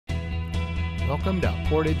Welcome to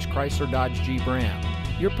Portage Chrysler Dodge Jeep Ram,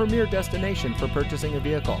 your premier destination for purchasing a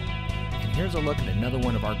vehicle. And here's a look at another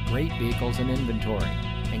one of our great vehicles in inventory,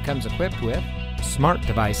 and comes equipped with smart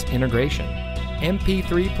device integration,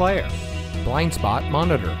 MP3 player, blind spot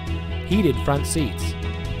monitor, heated front seats,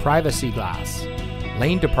 privacy glass,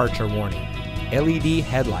 lane departure warning, LED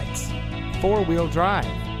headlights, four-wheel drive,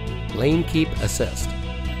 lane keep assist,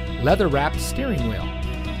 leather-wrapped steering wheel.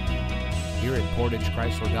 Here at Portage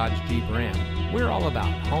Chrysler Dodge Jeep Ram, we're all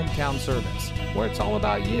about hometown service, where it's all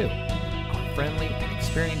about you. Our friendly and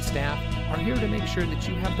experienced staff are here to make sure that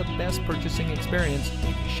you have the best purchasing experience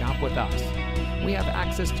when you shop with us. We have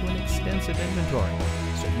access to an extensive inventory,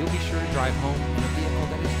 so you'll be sure to drive home in a vehicle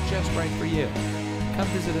that is just right for you. Come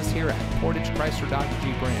visit us here at Portage Chrysler Dodge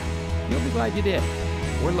Jeep Ram. You'll be glad you did.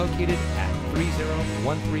 We're located at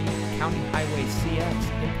 3013 County Hwy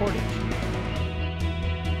CX in Portage.